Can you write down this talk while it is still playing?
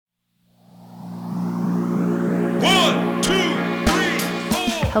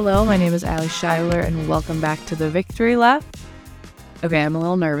Hello, my name is Allie Schuyler, and welcome back to the Victory Lap. Okay, I'm a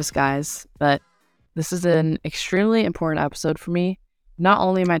little nervous, guys, but this is an extremely important episode for me. Not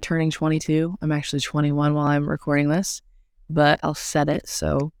only am I turning 22, I'm actually 21 while I'm recording this, but I'll set it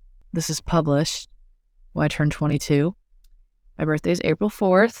so this is published when I turn 22. My birthday is April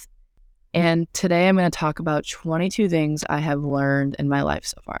 4th, and today I'm going to talk about 22 things I have learned in my life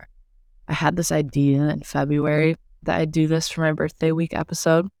so far. I had this idea in February that I'd do this for my birthday week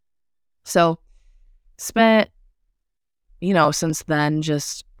episode. So, spent, since then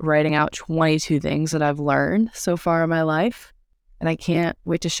just writing out 22 things that I've learned so far in my life, and I can't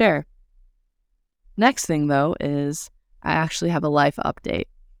wait to share. Next thing, though, is I actually have a life update.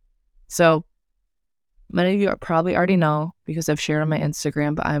 So, many of you probably already know because I've shared on my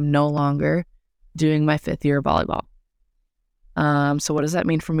Instagram, but I'm no longer doing my 5th year of volleyball. So what does that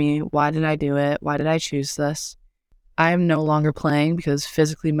mean for me? Why did I do it? Why did I choose this? I am no longer playing because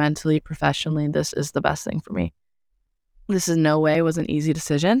physically, mentally, professionally, this is the best thing for me. This in no way was an easy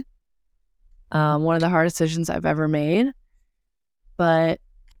decision. One of the hardest decisions I've ever made. But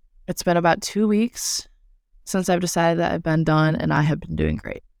it's been about 2 weeks since I've decided that I've been done, and I have been doing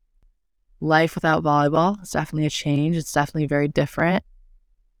great. Life without volleyball is definitely a change. It's definitely very different.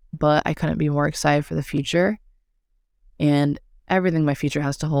 But I couldn't be more excited for the future and everything my future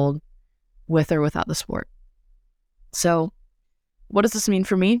has to hold with or without the sport. So what does this mean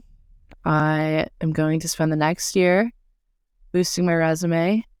for me? I am going to spend the next year boosting my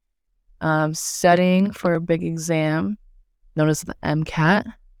resume, studying for a big exam known as the MCAT,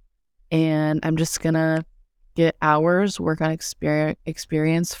 and I'm just going to get hours, work on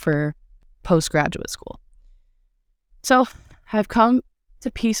experience for postgraduate school. So I've come to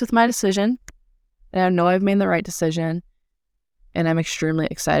peace with my decision, and I know I've made the right decision, and I'm extremely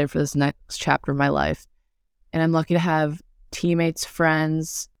excited for this next chapter of my life. And I'm lucky to have teammates,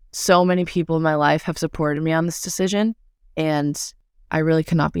 friends, so many people in my life have supported me on this decision, and I really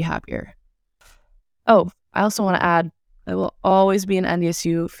could not be happier. Oh, I also want to add, I will always be an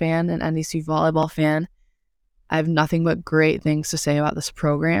NDSU fan, an NDSU volleyball fan. I have nothing but great things to say about this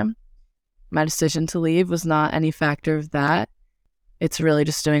program. My decision to leave was not any factor of that. It's really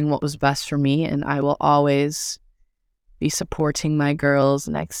just doing what was best for me, and I will always be supporting my girls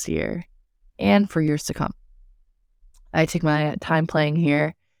next year and for years to come. I take my time playing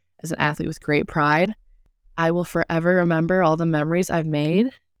here as an athlete with great pride. I will forever remember all the memories I've made.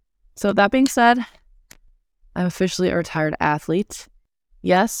 So that being said, I'm officially a retired athlete.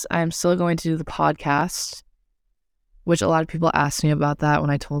 Yes, I'm still going to do the podcast, which a lot of people asked me about that when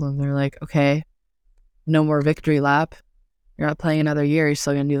I told them. They're like, okay, no more victory lap. You're not playing another year. You're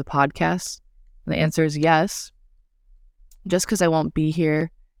still going to do the podcast? And the answer is yes. Just because I won't be here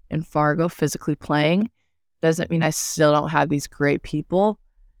in Fargo physically playing doesn't mean I still don't have these great people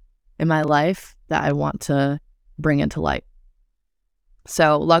in my life that I want to bring into light.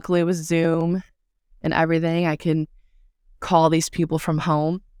 So luckily with Zoom and everything, I can call these people from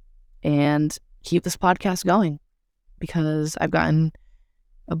home and keep this podcast going because I've gotten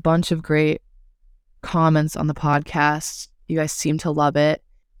a bunch of great comments on the podcast. You guys seem to love it.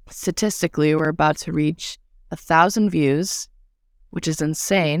 Statistically, we're about to reach 1,000 views, which is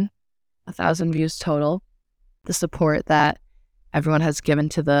insane. 1,000 views total. The support that everyone has given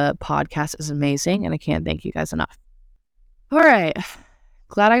to the podcast is amazing, and I can't thank you guys enough. All right.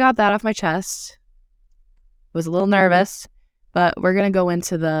 Glad I got that off my chest. Was a little nervous, but we're going to go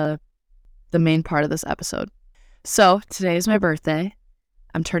into the main part of this episode. So today is my birthday.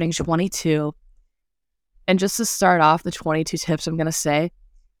 I'm turning 22. And just to start off, the 22 tips I'm going to say,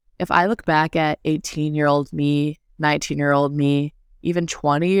 if I look back at 18-year-old me, 19-year-old me, even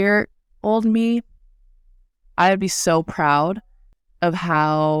 20-year-old me, I would be so proud of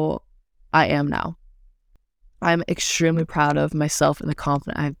how I am now. I'm extremely proud of myself and the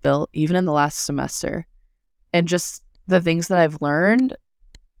confidence I've built, even in the last semester. And just the things that I've learned,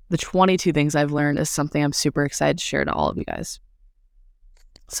 the 22 things I've learned is something I'm super excited to share to all of you guys.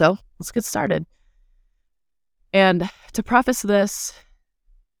 So let's get started. And to preface this,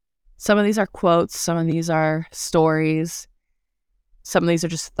 some of these are quotes, some of these are stories, some of these are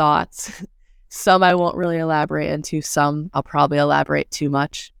just thoughts. Some I won't really elaborate into, some I'll probably elaborate too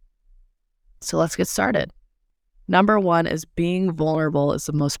much. So let's get started. Number 1 is being vulnerable is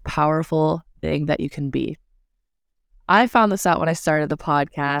the most powerful thing that you can be. I found this out when I started the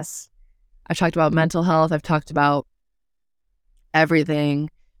podcast. I've talked about mental health. I've talked about everything,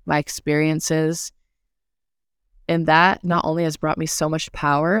 my experiences. And that not only has brought me so much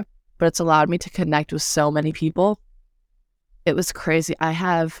power, but it's allowed me to connect with so many people. It was crazy. I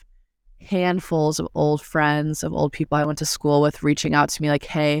have handfuls of old friends, of old people I went to school with reaching out to me like,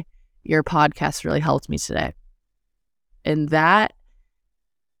 hey, your podcast really helped me today. And that,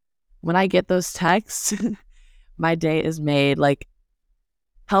 when I get those texts, my day is made. Like,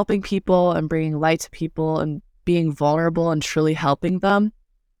 helping people and bringing light to people and being vulnerable and truly helping them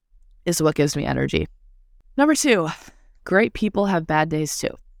is what gives me energy. Number 2, great people have bad days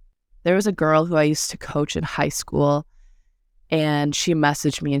too. There was a girl who I used to coach in high school, and she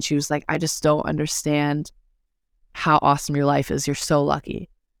messaged me and she was like, I just don't understand how awesome your life is. You're so lucky.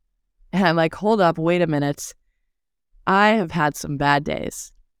 And I'm like, hold up, wait a minute. I have had some bad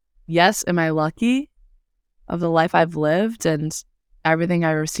days. Yes, am I lucky of the life I've lived and everything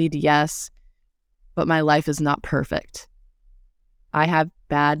I received? Yes, but my life is not perfect. I have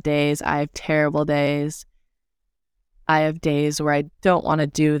bad days. I have terrible days. I have days where I don't want to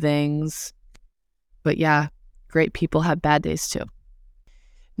do things. But yeah, great people have bad days too.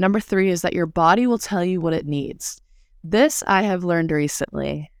 Number 3 is that your body will tell you what it needs. This I have learned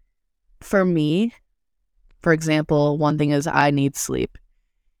recently. For me, for example, one thing is I need sleep.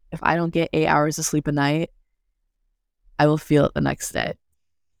 If I don't get 8 hours of sleep a night, I will feel it the next day.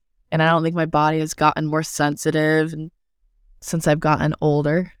 And I don't think my body has gotten more sensitive since I've gotten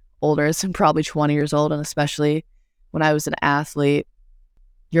older as I'm probably 20 years old, and especially when I was an athlete,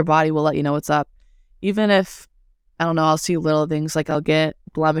 your body will let you know what's up. Even if, I don't know, I'll see little things like I'll get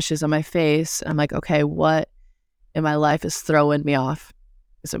blemishes on my face. I'm like, okay, what in my life is throwing me off?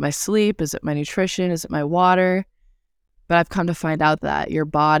 Is it my sleep? Is it my nutrition? Is it my water? But I've come to find out that your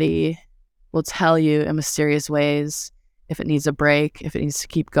body will tell you in mysterious ways if it needs a break, if it needs to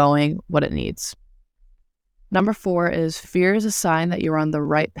keep going, what it needs. Number 4 is fear is a sign that you're on the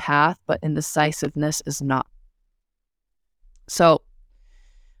right path, but indecisiveness is not. So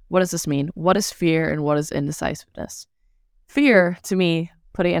what does this mean? What is fear and what is indecisiveness? Fear, to me,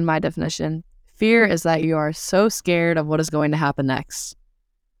 putting it in my definition, fear is that you are so scared of what is going to happen next.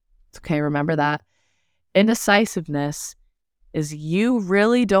 Okay, remember that. Indecisiveness is you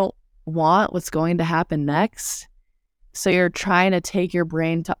really don't want what's going to happen next, so you're trying to take your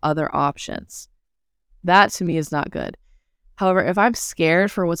brain to other options. That to me is not good. However, if I'm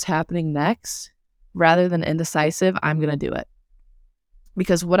scared for what's happening next, rather than indecisive, I'm going to do it.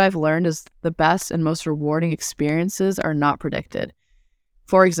 Because what I've learned is the best and most rewarding experiences are not predicted.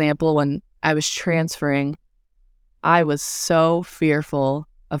 For example, when I was transferring, I was so fearful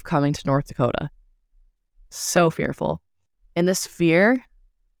of coming to North Dakota. So fearful. And this fear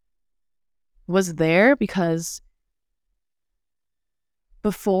was there because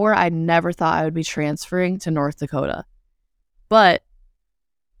before I never thought I would be transferring to North Dakota. But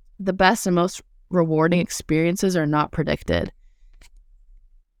the best and most rewarding experiences are not predicted.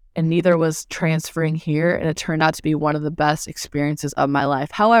 And neither was transferring here, and it turned out to be one of the best experiences of my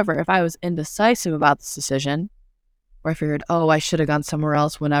life. However, if I was indecisive about this decision, or I figured, oh, I should have gone somewhere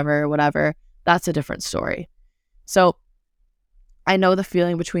else whenever, whatever, that's a different story. So I know the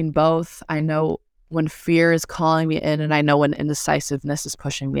feeling between both. I know when fear is calling me in, and I know when indecisiveness is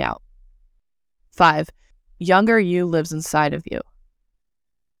pushing me out. 5, younger you lives inside of you.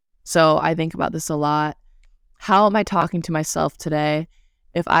 So I think about this a lot. How am I talking to myself today?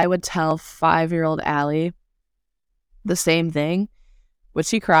 If I would tell 5-year-old Allie the same thing, would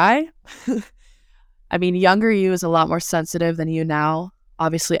she cry? I mean, younger you is a lot more sensitive than you now.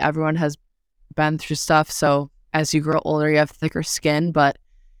 Obviously, everyone has been through stuff, so as you grow older, you have thicker skin, but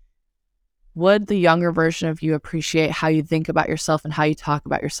would the younger version of you appreciate how you think about yourself and how you talk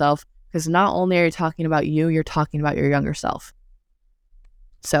about yourself? Because not only are you talking about you, you're talking about your younger self.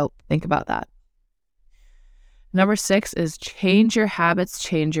 So think about that. Number 6 is change your habits,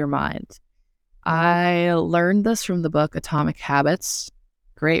 change your mind. I learned this from the book Atomic Habits.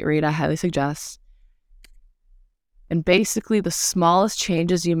 Great read, I highly suggest. And basically, the smallest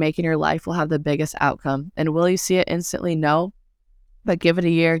changes you make in your life will have the biggest outcome. And will you see it instantly? No. But give it a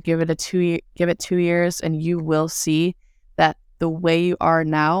year, give it 2 years, and you will see that the way you are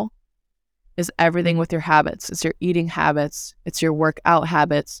now is everything with your habits. It's your eating habits. It's your workout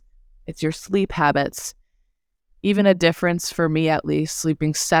habits. It's your sleep habits. Even a difference for me, at least,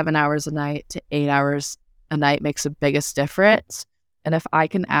 sleeping 7 hours a night to 8 hours a night makes the biggest difference. And if I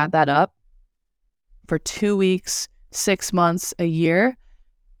can add that up for 2 weeks, 6 months, a year,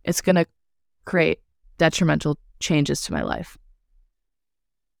 it's going to create detrimental changes to my life.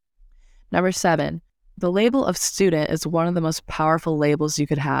 Number 7, the label of student is one of the most powerful labels you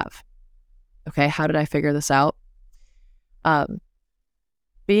could have. Okay, how did I figure this out?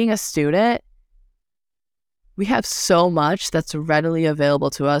 Being a student, we have so much that's readily available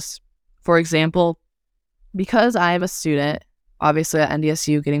to us. For example, because I am a student, obviously at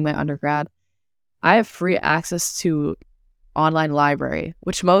NDSU getting my undergrad, I have free access to online library,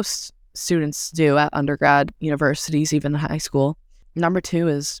 which most students do at undergrad universities, even high school. Number 2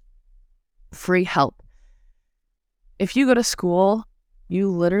 is free help. If you go to school, you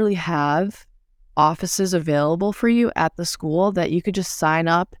literally have offices available for you at the school that you could just sign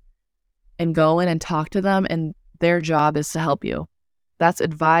up and go in and talk to them, and their job is to help you. That's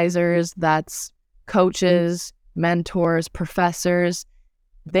advisors, that's coaches, mentors, professors.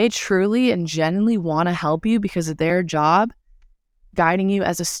 They truly and genuinely want to help you because their job guiding you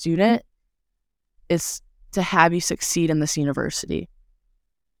as a student is to have you succeed in this university.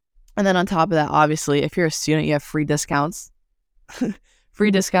 And then on top of that, obviously, if you're a student, you have free discounts.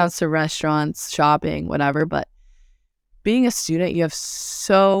 Free discounts to restaurants, shopping, whatever. But being a student, you have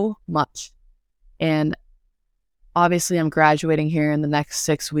so much. And obviously, I'm graduating here in the next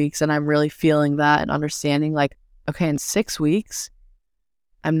 6 weeks, and I'm really feeling that and understanding like, okay, in 6 weeks,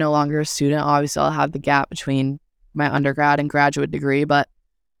 I'm no longer a student. Obviously, I'll have the gap between my undergrad and graduate degree, but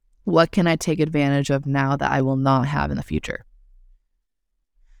what can I take advantage of now that I will not have in the future?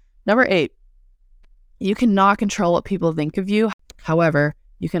 Number 8, you cannot control what people think of you. However,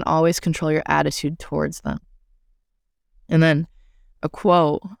 you can always control your attitude towards them. And then a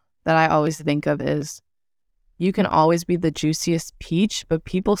quote that I always think of is, you can always be the juiciest peach, but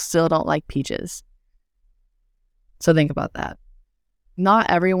people still don't like peaches. So think about that. Not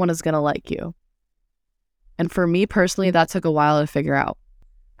everyone is going to like you. And for me personally, that took a while to figure out.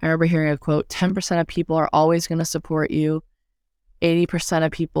 I remember hearing a quote, 10% of people are always going to support you. 80%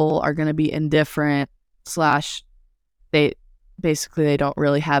 of people are going to be indifferent / they don't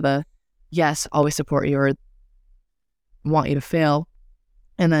really have a yes, always support you or want you to fail.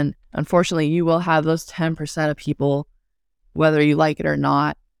 And then unfortunately, you will have those 10% of people, whether you like it or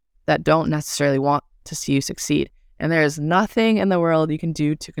not, that don't necessarily want to see you succeed. And there is nothing in the world you can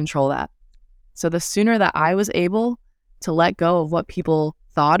do to control that. So the sooner that I was able to let go of what people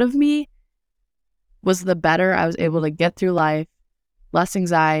thought of me was the better I was able to get through life, less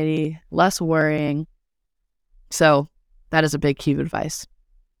anxiety, less worrying. So that is a big key of advice.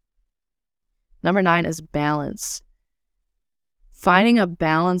 Number 9 is balance. Finding a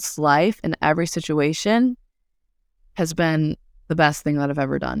balanced life in every situation has been the best thing that I've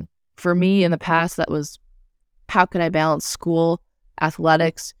ever done. For me in the past, that was, how can I balance school,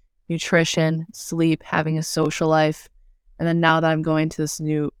 athletics, nutrition, sleep, having a social life? And then now that I'm going to this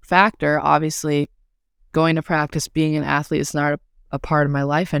new factor, obviously going to practice, being an athlete is not a part of my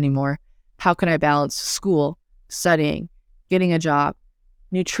life anymore. How can I balance school, studying, getting a job,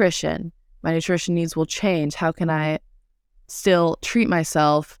 nutrition? My nutrition needs will change. How can I still treat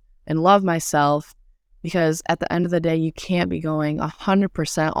myself and love myself? Because at the end of the day, you can't be going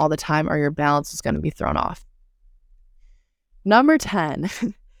 100% all the time or your balance is going to be thrown off. Number 10,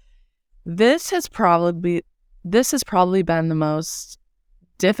 this has probably been the most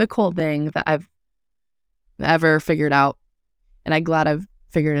difficult thing that I've ever figured out. And I'm glad I've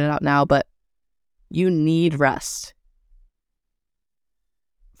figured it out now, but you need rest.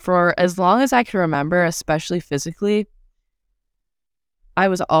 For as long as I can remember, especially physically, I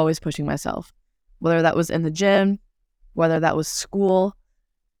was always pushing myself, whether that was in the gym, whether that was school.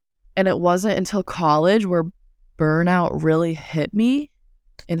 And it wasn't until college where burnout really hit me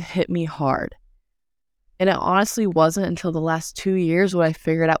and hit me hard. And it honestly wasn't until the last 2 years when I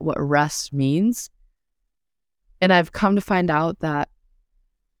figured out what rest means. And I've come to find out that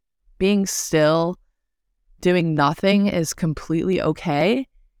being still, doing nothing is completely okay.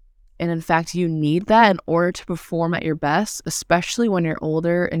 And in fact, you need that in order to perform at your best, especially when you're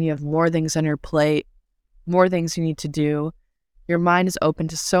older and you have more things on your plate, more things you need to do. Your mind is open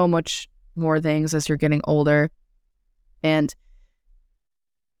to so much more things as you're getting older. And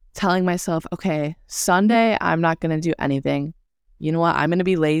telling myself, okay, Sunday, I'm not going to do anything. You know what? I'm going to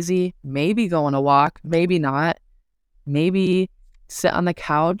be lazy, maybe go on a walk, maybe not. Maybe sit on the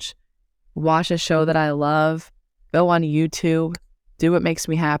couch, watch a show that I love, go on YouTube, do what makes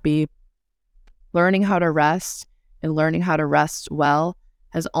me happy. Learning how to rest and learning how to rest well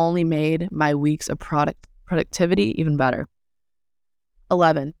has only made my weeks of productivity even better.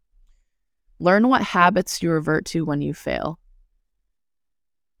 11, learn what habits you revert to when you fail.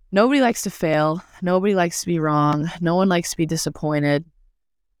 Nobody likes to fail. Nobody likes to be wrong. No one likes to be disappointed.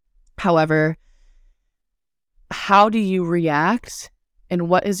 However, how do you react and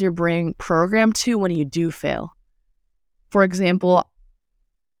what is your brain programmed to when you do fail? For example,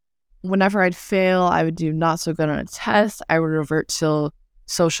 whenever I'd fail, I would do not so good on a test. I would revert to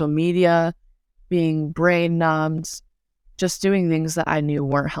social media, being brain numbed, just doing things that I knew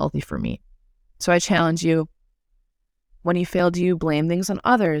weren't healthy for me. So I challenge you, When you fail, do you blame things on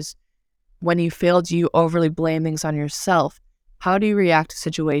others? When you fail, do you overly blame things on yourself? How do you react to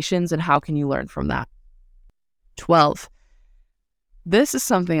situations and how can you learn from that? 12. This is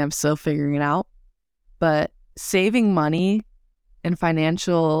something I'm still figuring out, but saving money and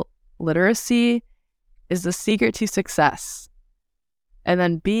financial literacy is the secret to success. And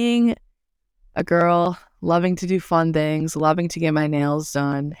then being a girl, loving to do fun things, loving to get my nails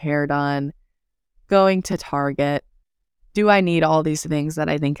done, hair done, going to Target. Do I need all these things that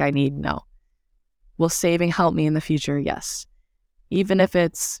I think I need? No. Will saving help me in the future? Yes. Even if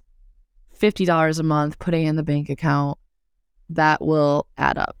it's $50 a month putting in the bank account, that will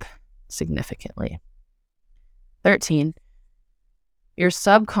add up significantly. 13. Your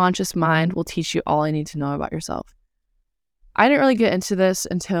subconscious mind will teach you all you need to know about yourself. I didn't really get into this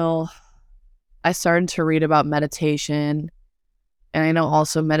until I started to read about meditation. And I know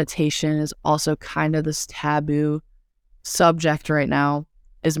also meditation is also kind of this taboo subject right now.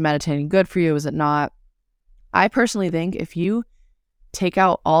 Is meditating good for you? Is it not? I personally think if you take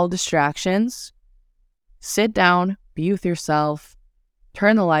out all distractions, sit down, be with yourself,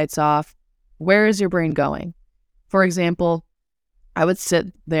 turn the lights off, where is your brain going? For example, I would sit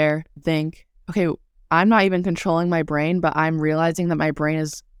there, think, okay, I'm not even controlling my brain, but I'm realizing that my brain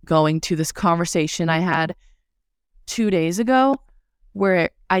is going to this conversation I had 2 days ago where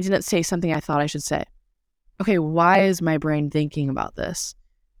I didn't say something I thought I should say. Okay, why is my brain thinking about this?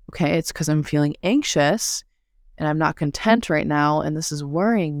 Okay, it's because I'm feeling anxious and I'm not content right now and this is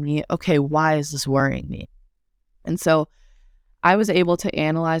worrying me. Okay, why is this worrying me? And so I was able to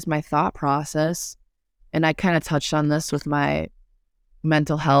analyze my thought process, and I kind of touched on this with my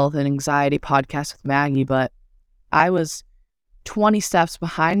mental health and anxiety podcast with Maggie, but I was 20 steps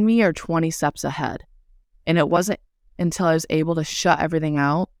behind me or 20 steps ahead. And it wasn't until I was able to shut everything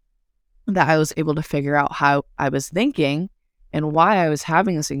out that I was able to figure out how I was thinking and why I was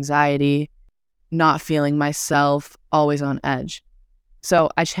having this anxiety, not feeling myself, always on edge. So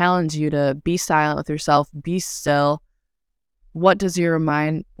I challenge you to be silent with yourself, be still. What does your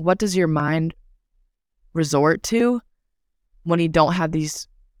mind resort to when you don't have these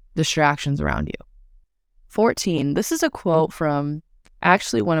distractions around you? 14. This is a quote from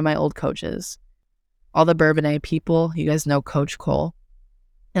actually one of my old coaches. All the Bourbonnais people, you guys know Coach Cole.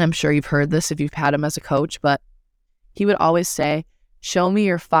 And I'm sure you've heard this if you've had him as a coach, but he would always say, show me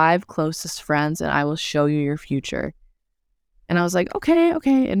your 5 closest friends and I will show you your future. And I was like,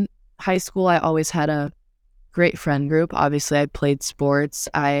 okay. In high school, I always had a great friend group. Obviously, I played sports.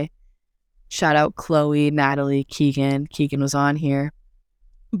 I shout out Chloe, Natalie, Keegan. Keegan was on here.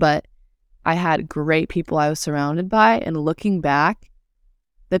 But I had great people I was surrounded by. And looking back,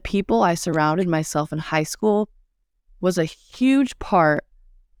 the people I surrounded myself in high school was a huge part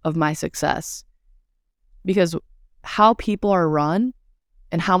of my success. Because how people are run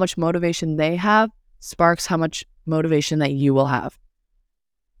and how much motivation they have sparks how much motivation that you will have.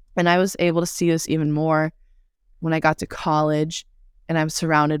 And I was able to see this even more when I got to college and I'm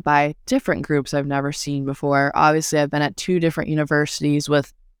surrounded by different groups I've never seen before. Obviously, I've been at 2 different universities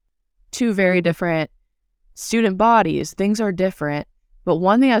with 2 very different student bodies. Things are different. But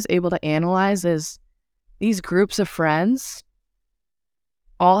one thing I was able to analyze is these groups of friends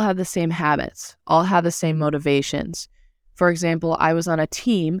all have the same habits, all have the same motivations. For example, I was on a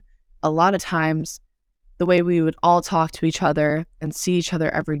team. A lot of times, the way we would all talk to each other and see each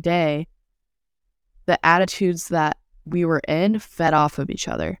other every day, the attitudes that we were in fed off of each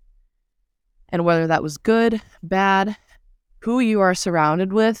other. And whether that was good, bad, who you are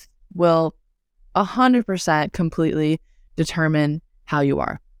surrounded with will 100% completely determine how you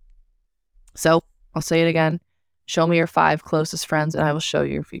are. So I'll say it again. Show me your 5 closest friends and I will show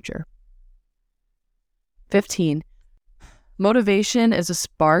you your future. 15. Motivation is a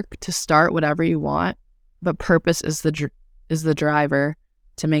spark to start whatever you want, but purpose is the driver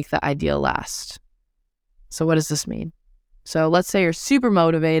to make the ideal last. So what does this mean? So let's say you're super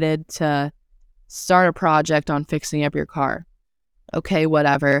motivated to start a project on fixing up your car. Okay,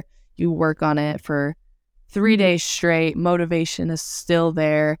 whatever. You work on it for 3 days straight. Motivation is still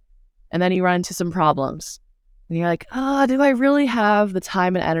there. And then you run into some problems. And you're like, do I really have the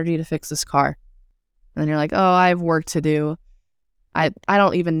time and energy to fix this car? And then you're like, I have work to do. I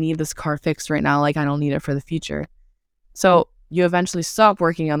don't even need this car fixed right now. Like, I don't need it for the future. So you eventually stop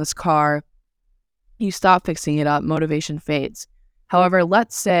working on this car. You stop fixing it up. Motivation fades. However,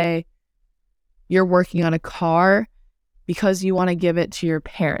 let's say you're working on a car because you want to give it to your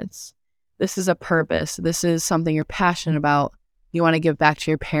parents. This is a purpose. This is something you're passionate about. You want to give back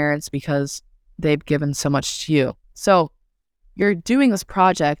to your parents because they've given so much to you. So you're doing this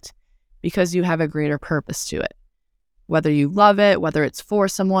project because you have a greater purpose to it. Whether you love it, whether it's for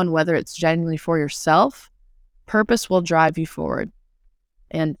someone, whether it's genuinely for yourself, purpose will drive you forward.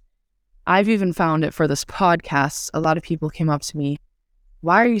 And I've even found it for this podcast. A lot of people came up to me,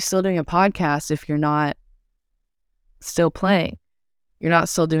 why are you still doing a podcast if you're not still playing? You're not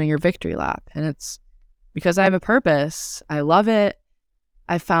still doing your victory lap. And it's because I have a purpose. I love it.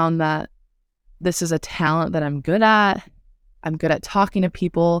 I found that this is a talent that I'm good at. I'm good at talking to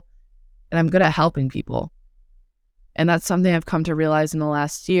people, and I'm good at helping people. And that's something I've come to realize in the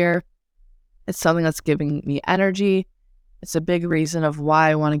last year. It's something that's giving me energy. It's a big reason of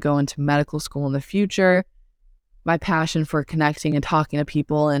why I want to go into medical school in the future. My passion for connecting and talking to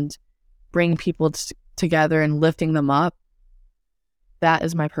people and bringing people together and lifting them up. That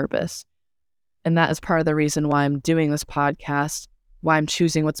is my purpose. And that is part of the reason why I'm doing this podcast, why I'm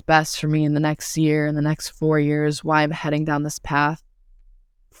choosing what's best for me in the next year, in the next 4 years, why I'm heading down this path.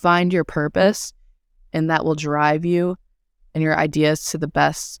 Find your purpose, and that will drive you and your ideas to the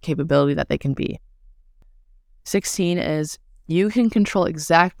best capability that they can be. 16 is you can control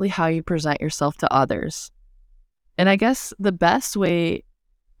exactly how you present yourself to others. And I guess the best way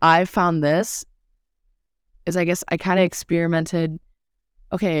I found this is I kind of experimented.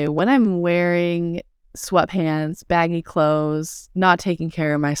 Okay, when I'm wearing sweatpants, baggy clothes, not taking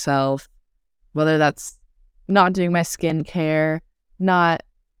care of myself, whether that's not doing my skincare, not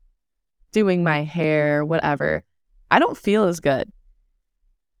doing my hair, whatever, I don't feel as good.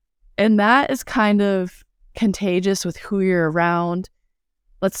 And that is kind of contagious with who you're around.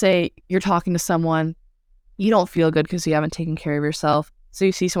 Let's say you're talking to someone, you don't feel good because you haven't taken care of yourself. So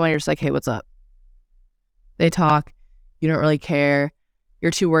you see someone, you're just like, hey, what's up? They talk, you don't really care.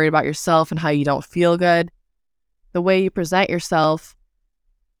 You're too worried about yourself and how you don't feel good. The way you present yourself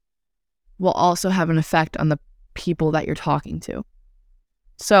will also have an effect on the people that you're talking to.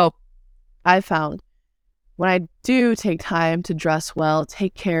 So I found when I do take time to dress well,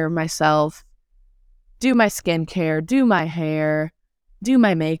 take care of myself, do my skincare, do my hair, do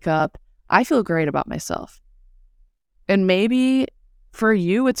my makeup, I feel great about myself. And maybe for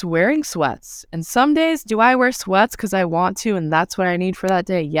you, it's wearing sweats. And some days, do I wear sweats because I want to and that's what I need for that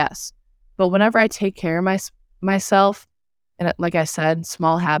day? Yes. But whenever I take care of myself, and like I said,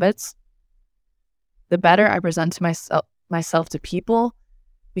 small habits, the better I present to myself to people,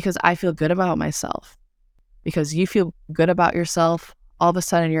 because I feel good about myself. Because you feel good about yourself, all of a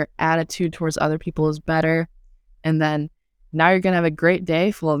sudden your attitude towards other people is better. And then now you're going to have a great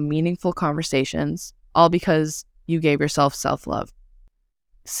day full of meaningful conversations, all because you gave yourself self-love.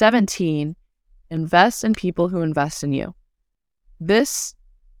 17, invest in people who invest in you. This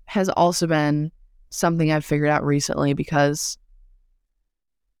has also been something I've figured out recently, because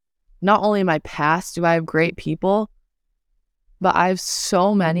not only in my past do I have great people, but I have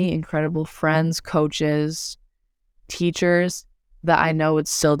so many incredible friends, coaches, teachers that I know would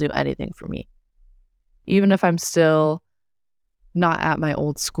still do anything for me. Even if I'm still not at my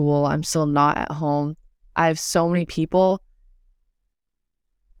old school, I'm still not at home, I have so many people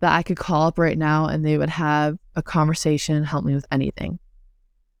that I could call up right now and they would have a conversation and help me with anything.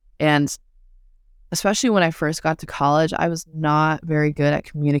 And especially when I first got to college, I was not very good at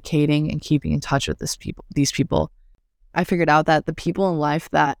communicating and keeping in touch with these people. I figured out that the people in life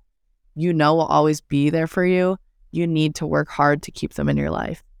that you know will always be there for you, you need to work hard to keep them in your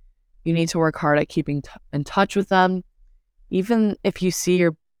life. You need to work hard at keeping in touch with them. Even if you see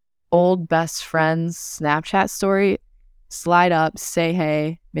your old best friend's Snapchat story, slide up, say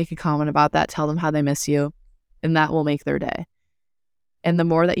hey, make a comment about that, tell them how they miss you, and that will make their day. And the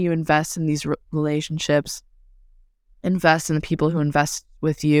more that you invest in these relationships, invest in the people who invest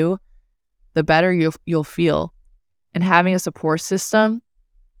with you, the better you'll feel. And having a support system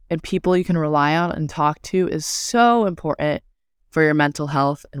and people you can rely on and talk to is so important for your mental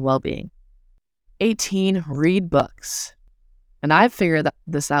health and well-being. 18, read books. And I've figured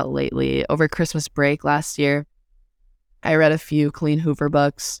this out lately. Over Christmas break last year, I read a few Colleen Hoover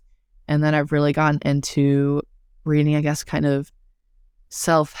books, and then I've really gotten into reading, I guess, kind of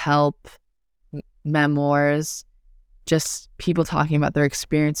self-help memoirs, just people talking about their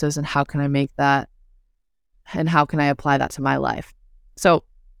experiences and how can I make that and how can I apply that to my life. So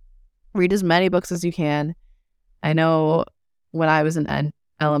read as many books as you can. I know when I was in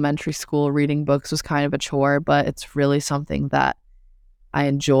elementary school, reading books was kind of a chore, but it's really something that I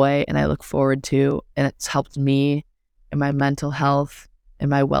enjoy and I look forward to, and it's helped me in my mental health and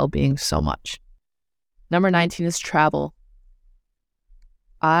my well-being so much. Number 19 is travel.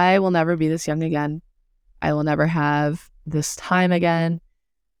 I will never be this young again. I will never have this time again,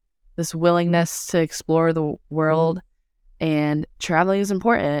 this willingness to explore the world, and traveling is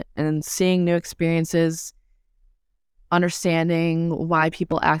important, and seeing new experiences understanding why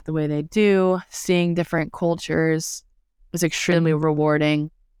people act the way they do, seeing different cultures is extremely rewarding,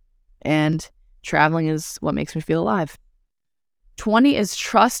 and traveling is what makes me feel alive. 20 is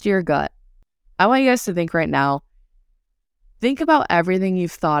trust your gut. I want you guys to think right now. Think about everything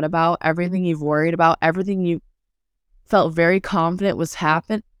you've thought about, everything you've worried about, everything you felt very confident was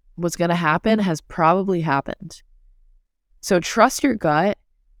going to happen has probably happened. So trust your gut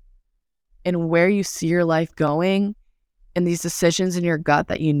and where you see your life going, and these decisions in your gut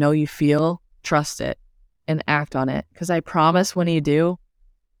that you know you feel, trust it and act on it. Because I promise when you do,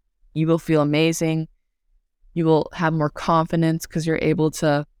 you will feel amazing. You will have more confidence because you're able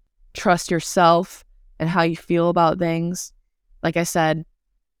to trust yourself and how you feel about things. Like I said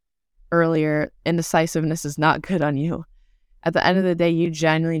earlier, indecisiveness is not good on you. At the end of the day, you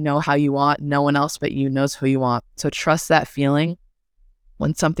genuinely know how you want. No one else but you knows who you want. So trust that feeling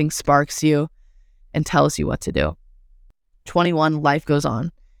when something sparks you and tells you what to do. 21, life goes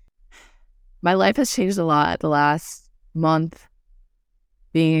on. My life has changed a lot the last month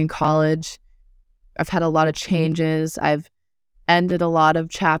being in college. I've had a lot of changes. I've ended a lot of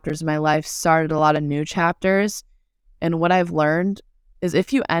chapters in my life, started a lot of new chapters. And what I've learned is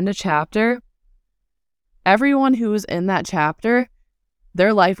if you end a chapter, everyone who is in that chapter,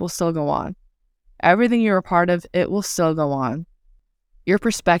 their life will still go on. Everything you're a part of, it will still go on. Your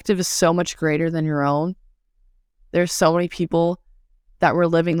perspective is so much greater than your own. There's so many people that were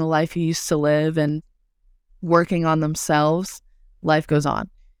living the life you used to live and working on themselves. Life goes on.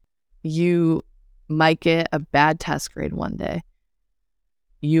 You might get a bad test grade one day.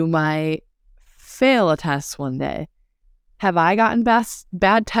 You might fail a test one day. Have I gotten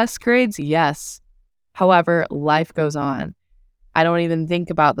bad test grades? Yes. However, life goes on. I don't even think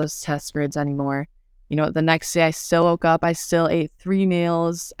about those test grades anymore. The next day I still woke up. I still ate 3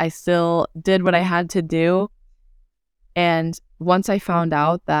 meals. I still did what I had to do. And once I found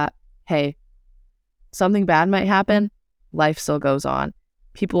out that, hey, something bad might happen, life still goes on.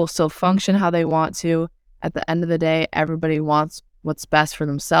 People will still function how they want to. At the end of the day, everybody wants what's best for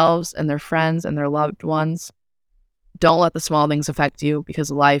themselves and their friends and their loved ones. Don't let the small things affect you because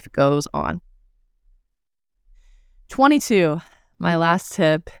life goes on. 22, my last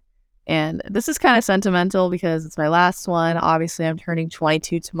tip. And this is kind of sentimental because it's my last one. Obviously, I'm turning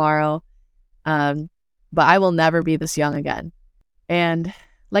 22 tomorrow. But I will never be this young again. And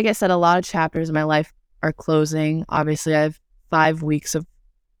like I said, a lot of chapters in my life are closing. Obviously, I have 5 weeks of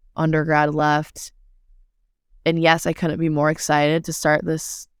undergrad left. And yes, I couldn't be more excited to start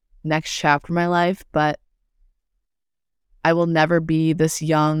this next chapter of my life, but I will never be this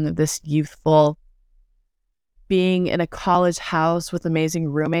young, this youthful. Being in a college house with amazing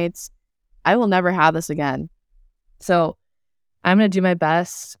roommates, I will never have this again. So I'm going to do my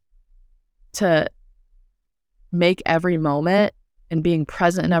best to make every moment and being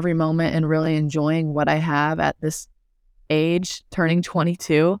present in every moment and really enjoying what I have at this age, turning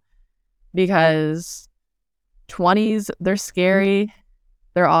 22, because 20s, they're scary,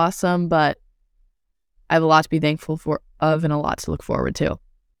 they're awesome, but I have a lot to be thankful of and a lot to look forward to.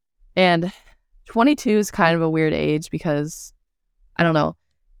 And 22 is kind of a weird age because, I don't know,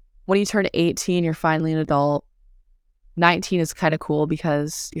 when you turn 18, you're finally an adult. 19 is kind of cool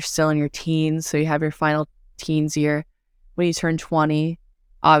because you're still in your teens, so you have your final teens year. When you turn 20,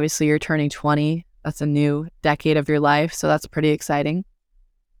 obviously you're turning 20. That's a new decade of your life, so that's pretty exciting.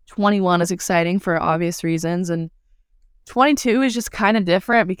 21 is exciting for obvious reasons, and 22 is just kind of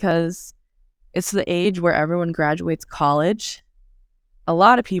different because it's the age where everyone graduates college. A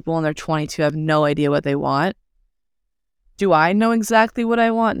lot of people in their 22 have no idea what they want. Do I know exactly what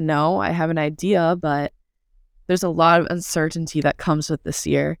I want? No, I have an idea, but there's a lot of uncertainty that comes with this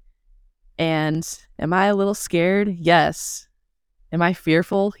year. And am I a little scared? Yes. Am I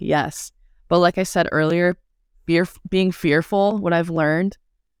fearful? Yes. But like I said earlier, being fearful, what I've learned,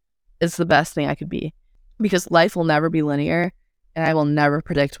 is the best thing I could be. Because life will never be linear, and I will never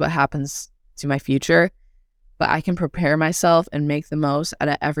predict what happens to my future. But I can prepare myself and make the most out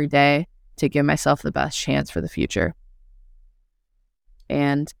of every day to give myself the best chance for the future.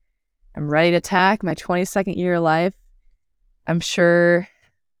 And I'm ready to attack my 22nd year of life. I'm sure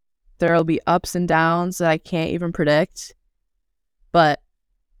there will be ups and downs that I can't even predict. But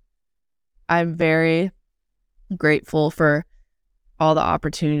I'm very grateful for all the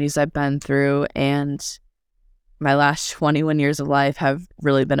opportunities I've been through, and my last 21 years of life have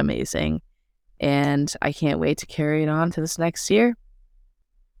really been amazing. And I can't wait to carry it on to this next year.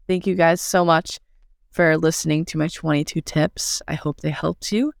 Thank you guys so much for listening to my 22 tips. I hope they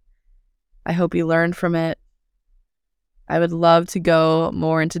helped you. I hope you learned from it. I would love to go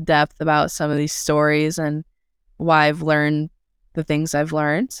more into depth about some of these stories and why I've learned the things I've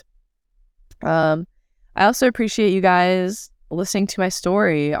learned. I also appreciate you guys listening to my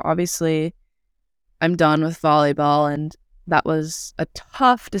story. Obviously, I'm done with volleyball, and that was a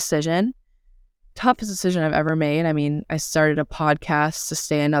toughest decision I've ever made. I mean, I started a podcast to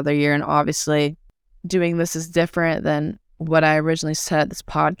stay another year, and obviously doing this is different than what I originally said at this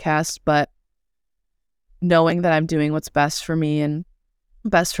podcast, but knowing that I'm doing what's best for me and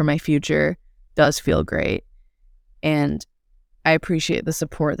best for my future does feel great. And I appreciate the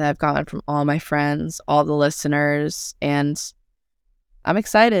support that I've gotten from all my friends, all the listeners, and I'm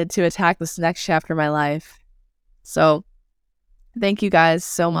excited to attack this next chapter of my life. So thank you guys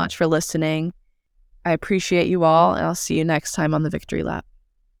so much for listening. I appreciate you all, and I'll see you next time on the Victory Lap.